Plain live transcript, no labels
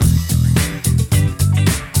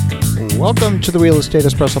Welcome to the Real Estate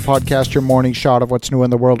Espresso Podcast, your morning shot of what's new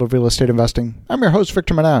in the world of real estate investing. I'm your host,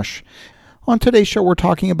 Victor Menashe. On today's show, we're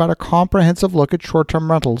talking about a comprehensive look at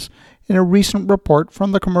short-term rentals in a recent report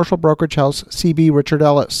from the commercial brokerage house CB Richard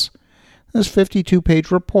Ellis. This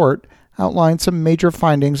 52-page report outlines some major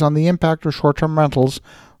findings on the impact of short-term rentals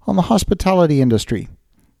on the hospitality industry.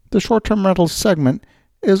 The short-term rentals segment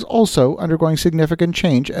is also undergoing significant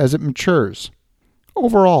change as it matures.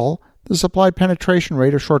 Overall, the supply penetration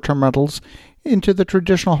rate of short-term rentals into the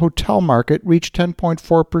traditional hotel market reached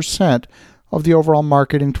 10.4% of the overall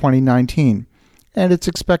market in 2019, and it's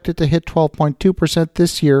expected to hit 12.2%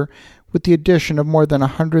 this year with the addition of more than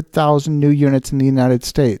 100,000 new units in the United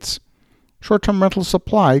States. Short-term rental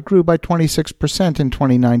supply grew by 26% in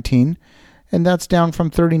 2019, and that's down from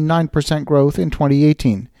 39% growth in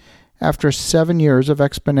 2018, after 7 years of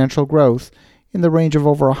exponential growth in the range of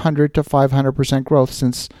over 100 to 500% growth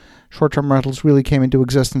since short-term rentals really came into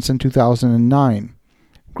existence in 2009.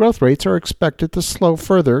 Growth rates are expected to slow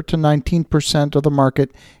further to 19% of the market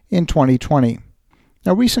in 2020.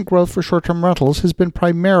 Now, recent growth for short-term rentals has been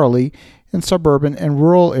primarily in suburban and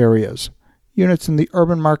rural areas. Units in the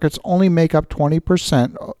urban markets only make up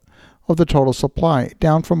 20% of the total supply,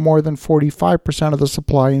 down from more than 45% of the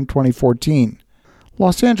supply in 2014.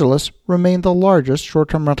 Los Angeles remained the largest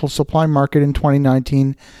short-term rental supply market in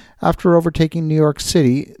 2019 after overtaking New York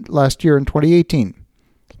City last year in 2018.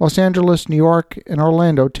 Los Angeles, New York, and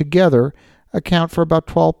Orlando together account for about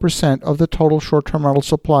 12% of the total short-term rental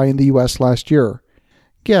supply in the U.S. last year.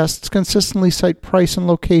 Guests consistently cite price and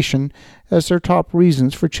location as their top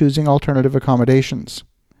reasons for choosing alternative accommodations.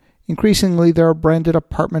 Increasingly, there are branded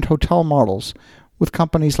apartment hotel models with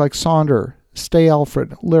companies like Sonder, Stay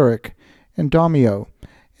Alfred, Lyric, and Domio,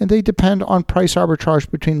 and they depend on price arbitrage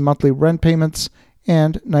between monthly rent payments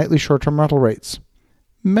and nightly short-term rental rates.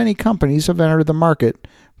 Many companies have entered the market,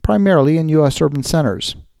 primarily in U.S. urban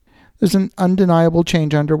centers. There's an undeniable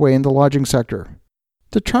change underway in the lodging sector.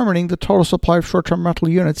 Determining the total supply of short-term rental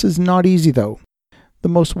units is not easy, though. The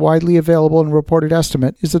most widely available and reported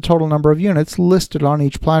estimate is the total number of units listed on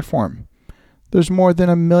each platform. There's more than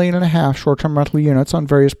 1.5 million short-term rental units on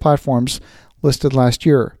various platforms listed last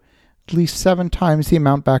year, at least 7 times the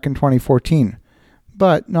amount back in 2014.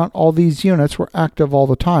 But not all these units were active all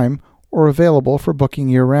the time or available for booking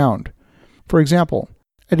year-round. For example,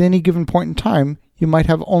 at any given point in time, you might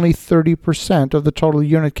have only 30% of the total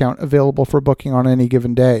unit count available for booking on any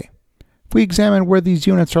given day. If we examine where these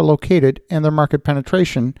units are located and their market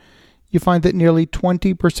penetration, you find that nearly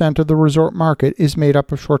 20% of the resort market is made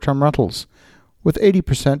up of short-term rentals, with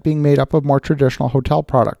 80% being made up of more traditional hotel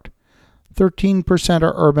product. 13%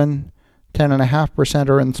 are urban, 10.5%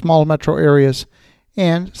 are in small metro areas,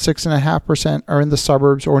 and 6.5% are in the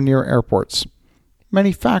suburbs or near airports.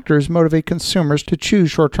 Many factors motivate consumers to choose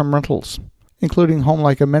short-term rentals, including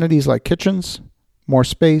home-like amenities like kitchens, more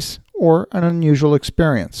space, or an unusual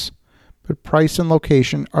experience. But price and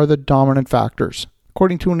location are the dominant factors.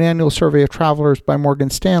 According to an annual survey of travelers by Morgan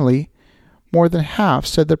Stanley, more than half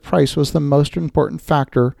said that price was the most important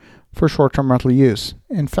factor for short-term rental use.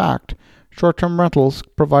 In fact, short-term rentals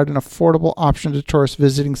provide an affordable option to tourists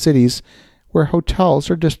visiting cities where hotels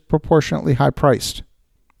are disproportionately high-priced.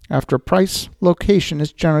 After price, location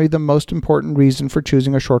is generally the most important reason for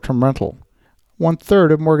choosing a short-term rental.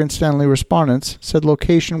 1/3 of Morgan Stanley respondents said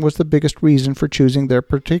location was the biggest reason for choosing their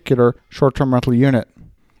particular short-term rental unit.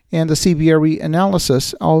 And the CBRE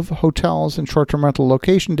analysis of hotels and short-term rental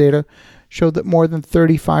location data showed that more than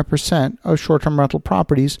 35% of short-term rental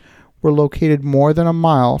properties were located more than a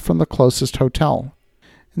mile from the closest hotel.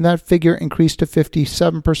 And that figure increased to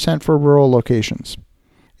 57% for rural locations.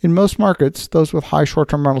 In most markets, those with high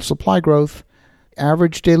short-term rental supply growth,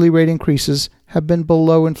 average daily rate increases have been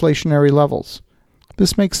below inflationary levels.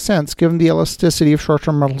 This makes sense given the elasticity of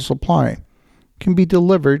short-term rental supply. It can be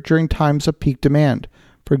delivered during times of peak demand,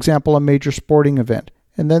 for example, a major sporting event,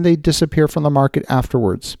 and then they disappear from the market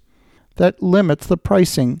afterwards. That limits the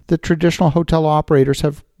pricing that traditional hotel operators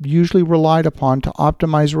have usually relied upon to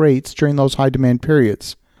optimize rates during those high-demand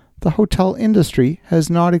periods. The hotel industry has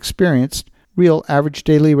not experienced real average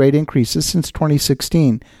daily rate increases since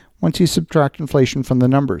 2016, once you subtract inflation from the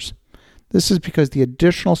numbers. This is because the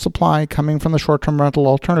additional supply coming from the short-term rental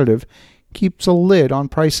alternative keeps a lid on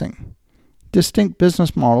pricing. Distinct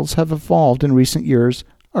business models have evolved in recent years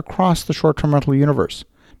across the short-term rental universe,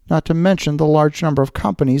 not to mention the large number of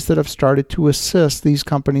companies that have started to assist these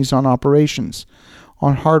companies on operations,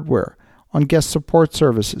 on hardware, on guest support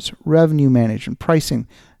services, revenue management, pricing.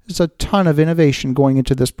 There's a ton of innovation going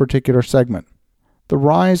into this particular segment. The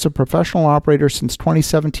rise of professional operators since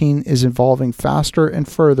 2017 is evolving faster and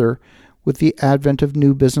further with the advent of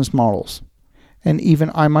new business models. And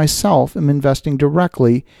even I myself am investing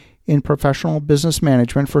directly in professional business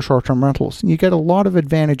management for short-term rentals. And you get a lot of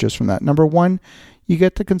advantages from that. Number one, you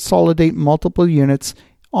get to consolidate multiple units,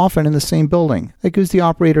 often in the same building. That gives the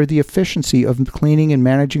operator the efficiency of cleaning and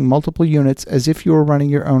managing multiple units as if you were running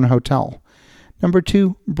your own hotel. Number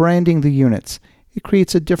two, branding the units. It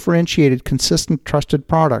creates a differentiated, consistent, trusted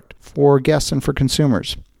product for guests and for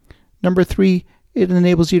consumers. Number three, it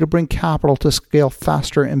enables you to bring capital to scale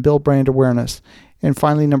faster and build brand awareness. And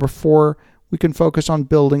finally, number four, we can focus on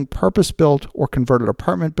building purpose-built or converted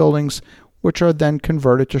apartment buildings, which are then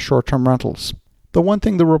converted to short-term rentals. The one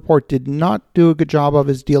thing the report did not do a good job of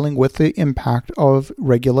is dealing with the impact of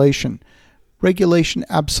regulation. Regulation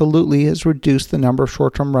absolutely has reduced the number of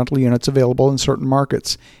short-term rental units available in certain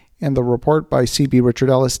markets, and the report by C.B. Richard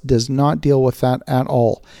Ellis does not deal with that at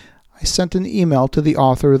all. I sent an email to the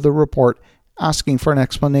author of the report asking for an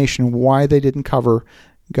explanation why they didn't cover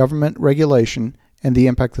government regulation and the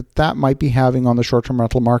impact that that might be having on the short-term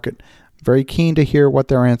rental market. Very keen to hear what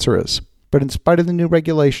their answer is. But in spite of the new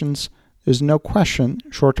regulations, there's no question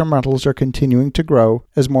short-term rentals are continuing to grow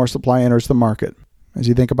as more supply enters the market. As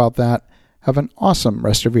you think about that, have an awesome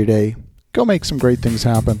rest of your day. Go make some great things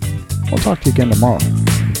happen. We'll talk to you again tomorrow.